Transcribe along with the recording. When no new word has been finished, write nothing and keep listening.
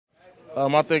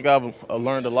I think I've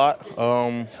learned a lot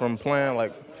from playing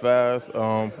like fast.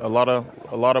 A lot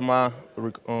of my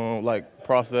like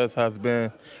process has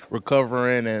been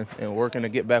recovering and working to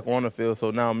get back on the field.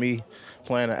 So now me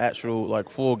playing an actual like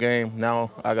full game.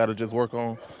 Now I got to just work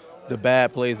on the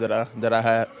bad plays that I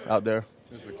had out there.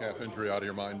 Is the calf injury out of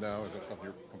your mind now? Is that something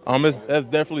you're It's completely over? that's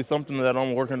definitely something that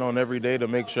I'm working on every day to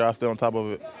make sure I stay on top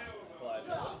of it.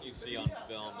 What you see on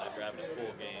film after having a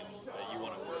full game that you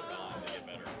want to work on to get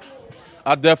better?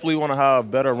 I definitely want to have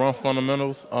better run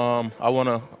fundamentals. I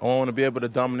want to be able to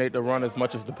dominate the run as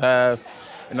much as the pass,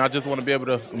 and I just want to be able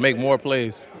to make more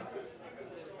plays.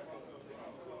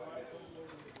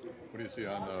 What do you see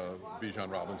on Bijan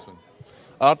Robinson?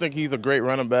 I think he's a great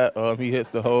running back. He hits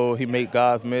the hole, he make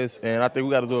guys miss, and I think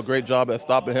we got to do a great job at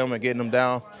stopping him and getting him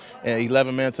down, and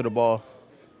 11 men to the ball.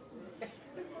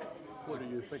 What do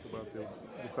you think about the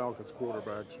Falcons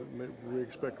quarterbacks? We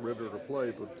expect Ritter to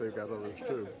play, but they've got others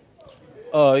too.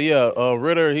 Yeah,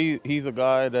 Ritter, he's a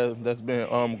guy that's been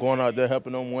going out there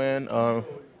helping them win.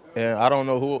 And I don't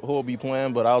know who'll be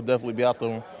playing, but I'll definitely be out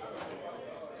there.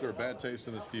 Is there a bad taste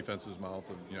in this defense's mouth,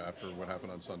 of, after what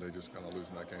happened on Sunday, just kind of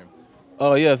losing that game?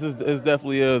 Yes, it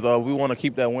definitely is. We want to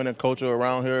keep that winning culture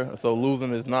around here, so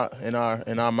losing is not in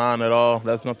our mind at all.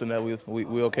 That's nothing that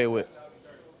we okay with.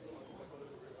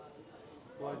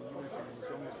 Well, you mentioned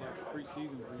it's almost like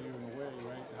preseason for you in a way,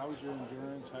 right? How is your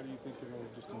endurance? How do you think it'll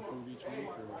just improve each week?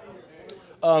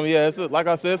 Yeah, like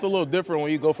I said, it's a little different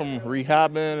when you go from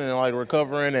rehabbing and like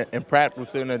recovering and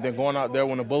practicing, and then going out there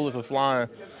when the bullets are flying.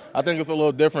 I think it's a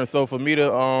little different. So for me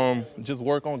to just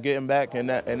work on getting back in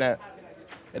that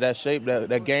shape,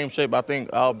 that game shape, I think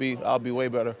I'll be way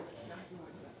better.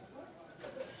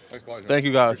 Thanks, Calijah. Thank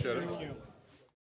you, guys. Appreciate it. Thank you.